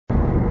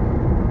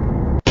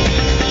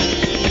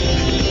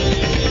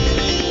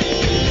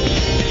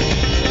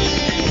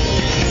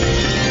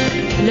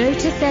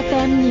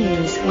FM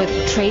News with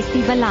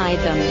Tracy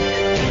Valaydham.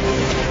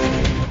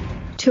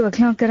 2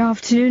 o'clock good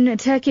afternoon. A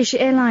Turkish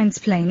Airlines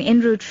plane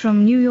en route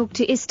from New York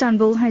to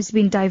Istanbul has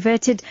been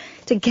diverted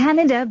to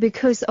Canada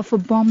because of a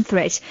bomb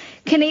threat.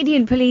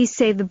 Canadian police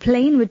say the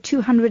plane with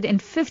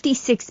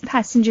 256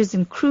 passengers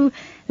and crew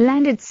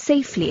landed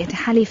safely at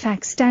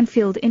Halifax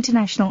Stanfield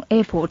International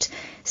Airport.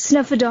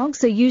 Sniffer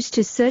dogs are used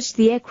to search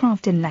the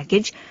aircraft and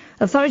luggage.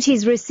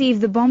 Authorities received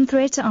the bomb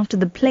threat after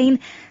the plane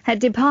had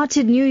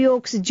departed New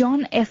York's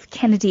John F.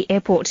 Kennedy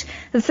Airport.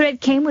 The threat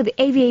came with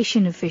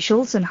aviation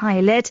officials on high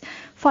alert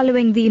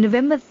following the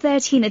November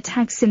 13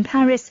 attacks in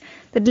Paris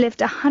that left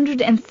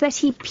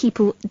 130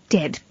 people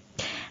dead.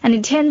 An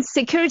intense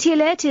security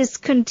alert is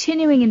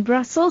continuing in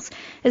Brussels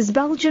as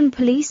Belgian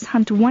police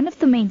hunt one of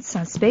the main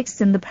suspects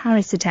in the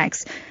Paris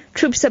attacks.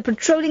 Troops are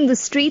patrolling the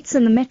streets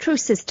and the metro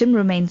system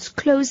remains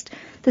closed.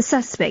 The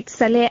suspect,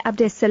 Saleh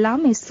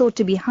Abdeslam, is thought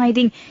to be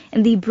hiding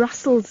in the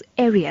Brussels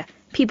area.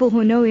 People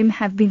who know him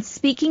have been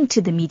speaking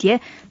to the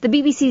media. The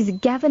BBC's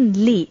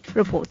Gavin Lee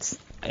reports.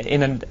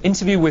 In an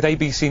interview with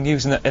ABC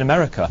News in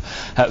America,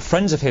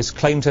 friends of his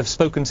claim to have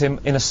spoken to him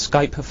in a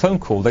Skype phone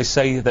call. They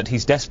say that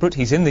he's desperate,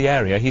 he's in the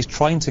area, he's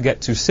trying to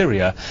get to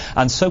Syria,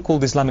 and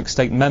so-called Islamic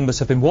State members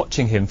have been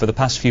watching him for the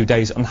past few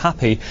days,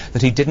 unhappy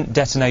that he didn't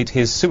detonate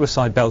his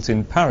suicide belt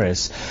in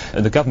Paris.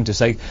 The government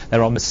say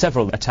there are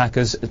several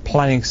attackers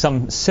planning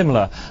some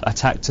similar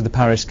attack to the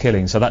Paris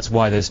killing, so that's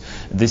why there's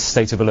this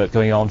state of alert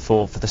going on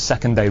for the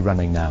second day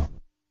running now.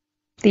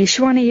 The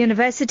Tshwane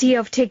University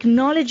of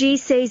Technology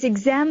says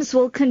exams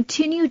will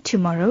continue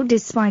tomorrow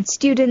despite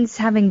students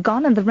having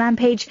gone on the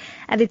rampage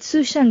at its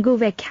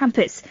Soshanguve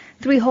campus.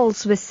 3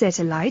 halls were set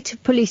alight.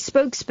 Police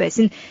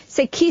spokesperson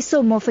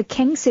Sekiso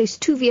Mofokeng says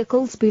 2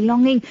 vehicles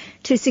belonging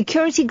to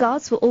security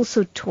guards were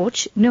also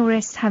torched. No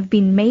arrests have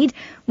been made.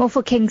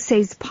 Mofokeng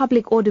says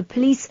public order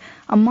police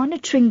are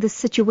monitoring the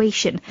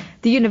situation.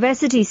 The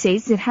university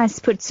says it has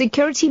put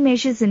security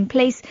measures in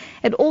place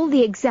at all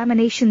the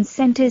examination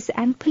centres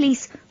and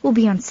police will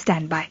be on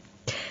standby.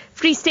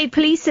 Free State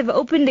Police have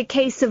opened a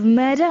case of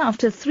murder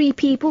after 3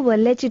 people were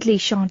allegedly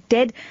shot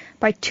dead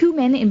by 2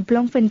 men in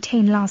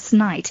Bloemfontein last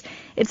night.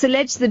 It's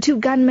alleged the 2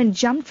 gunmen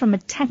jumped from a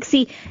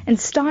taxi and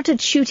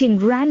started shooting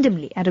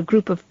randomly at a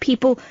group of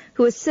people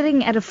who were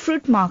sitting at a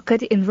fruit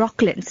market in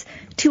Rocklands.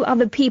 2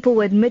 other people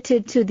were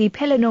admitted to the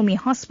Pelanomi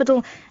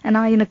Hospital and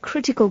are in a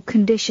critical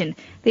condition.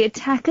 The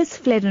attackers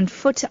fled on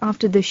foot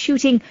after the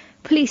shooting.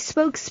 Police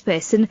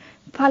spokesperson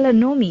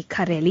Pelanomi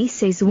Kareli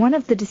says one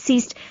of the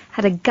deceased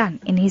had a gun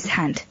in his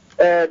hand.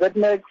 That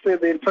makes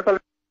the total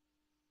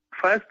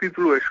 5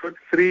 people were shot.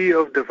 3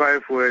 of the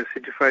 5 were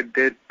certified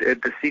dead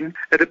at the scene.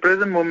 At the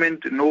present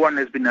moment, no one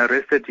has been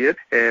arrested yet.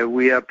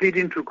 We are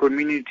pleading to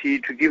community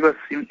to give us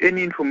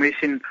any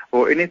information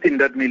or anything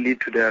that may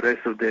lead to the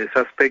arrest of the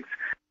suspects.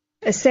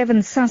 A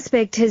 7th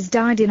suspect has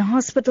died in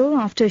hospital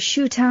after a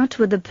shootout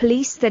with the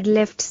police that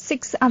left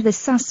 6 other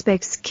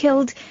suspects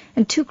killed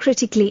and 2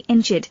 critically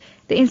injured.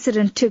 The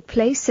incident took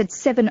place at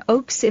Seven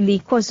Oaks in the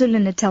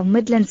KwaZulu-Natal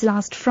Midlands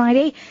last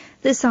Friday.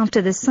 This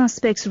after the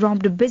suspects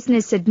robbed a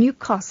business at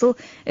Newcastle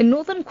in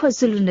northern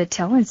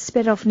KwaZulu-Natal and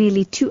sped off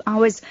nearly 2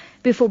 hours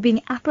before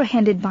being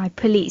apprehended by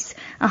police.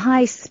 A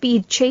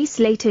high-speed chase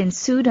later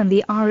ensued on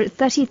the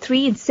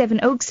R33 in Seven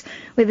Oaks,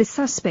 where the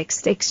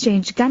suspects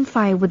exchanged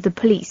gunfire with the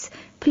police.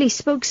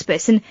 Police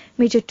spokesperson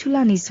Major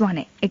Tulani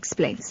Zwane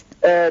explains.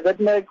 That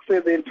makes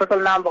the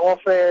total number of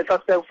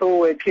suspects who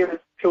were killed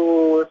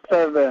to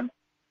 7.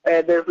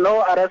 There's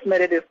no arrest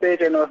made at this stage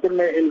and we're still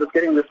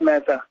investigating this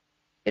matter.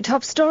 A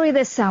top story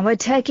this hour,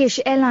 Turkish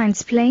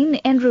Airlines plane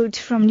en route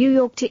from New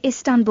York to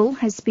Istanbul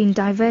has been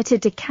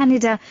diverted to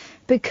Canada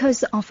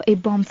because of a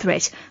bomb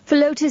threat. For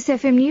Lotus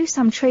FM News,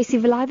 I'm Tracy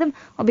Valaydham.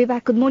 I'll be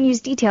back with more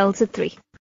news details at 3.